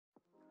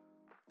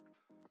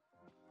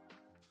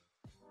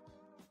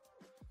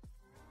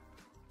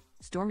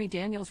Stormy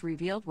Daniels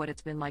revealed what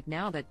it's been like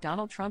now that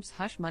Donald Trump's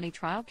hush money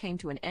trial came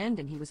to an end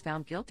and he was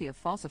found guilty of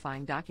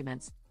falsifying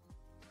documents.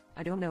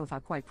 "I don't know if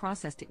I've quite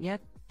processed it yet,"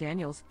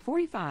 Daniels,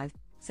 45,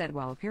 said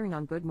while appearing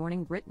on Good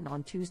Morning Britain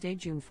on Tuesday,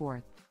 June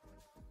 4.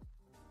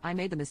 "I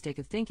made the mistake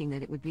of thinking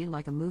that it would be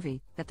like a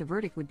movie, that the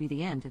verdict would be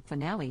the end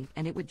finale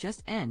and it would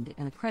just end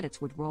and the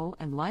credits would roll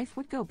and life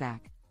would go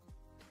back.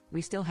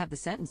 We still have the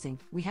sentencing,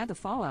 we had the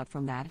fallout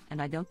from that, and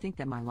I don't think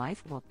that my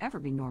life will ever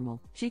be normal,"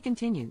 she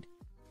continued.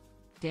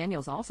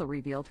 Daniels also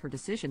revealed her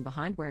decision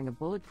behind wearing a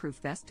bulletproof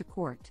vest to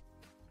court.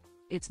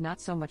 "It's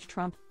not so much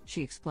Trump,"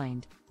 she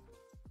explained.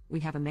 "We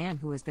have a man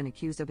who has been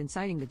accused of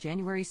inciting the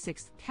January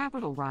 6th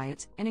Capitol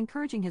riots and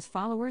encouraging his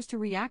followers to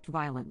react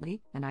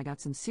violently, and I got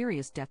some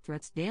serious death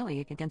threats daily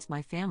against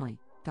my family,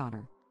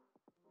 daughter."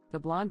 The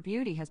blonde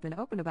beauty has been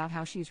open about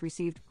how she's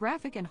received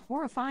graphic and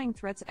horrifying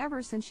threats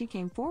ever since she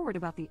came forward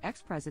about the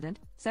ex-president,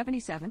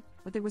 77,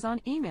 but it was on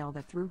email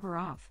that threw her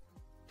off.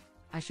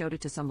 "I showed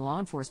it to some law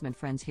enforcement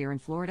friends here in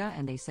Florida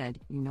and they said,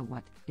 you know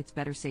what, it's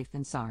better safe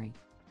than sorry.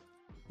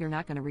 You're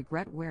not going to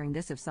regret wearing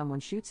this if someone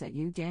shoots at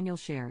you," Daniels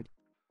shared.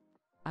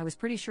 "I was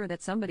pretty sure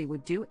that somebody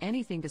would do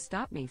anything to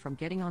stop me from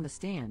getting on the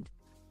stand."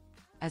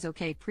 As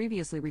OK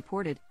previously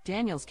reported,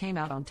 Daniels came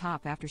out on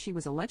top after she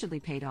was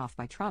allegedly paid off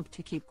by Trump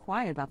to keep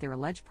quiet about their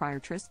alleged prior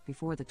tryst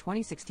before the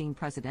 2016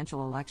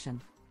 presidential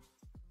election.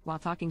 While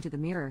talking to the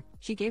Mirror,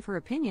 she gave her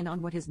opinion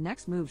on what his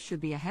next move should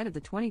be ahead of the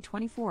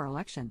 2024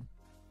 election.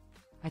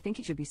 "I think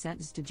he should be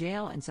sentenced to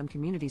jail and some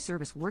community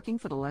service working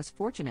for the less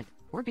fortunate,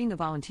 or being the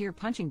volunteer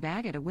punching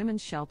bag at a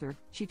women's shelter,"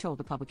 she told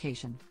the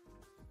publication.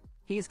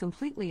 "He is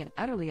completely and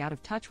utterly out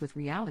of touch with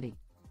reality."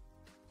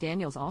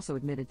 Daniels also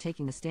admitted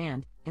taking the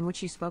stand, in which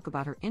she spoke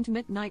about her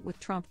intimate night with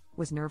Trump,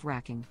 was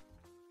nerve-wracking.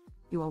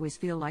 "You always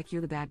feel like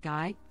you're the bad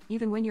guy,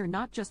 even when you're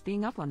not, just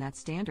being up on that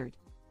standard.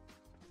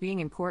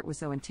 Being in court was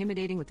so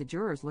intimidating with the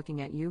jurors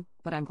looking at you,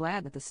 but I'm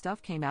glad that the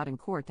stuff came out in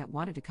court that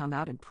wanted to come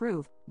out and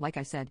prove, like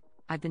I said,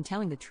 I've been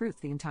telling the truth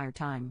the entire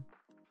time.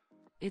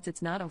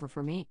 It's not over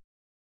for me.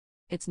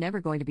 It's never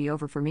going to be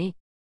over for me.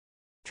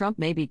 Trump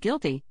may be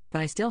guilty,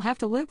 but I still have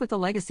to live with the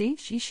legacy,"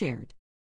 she shared.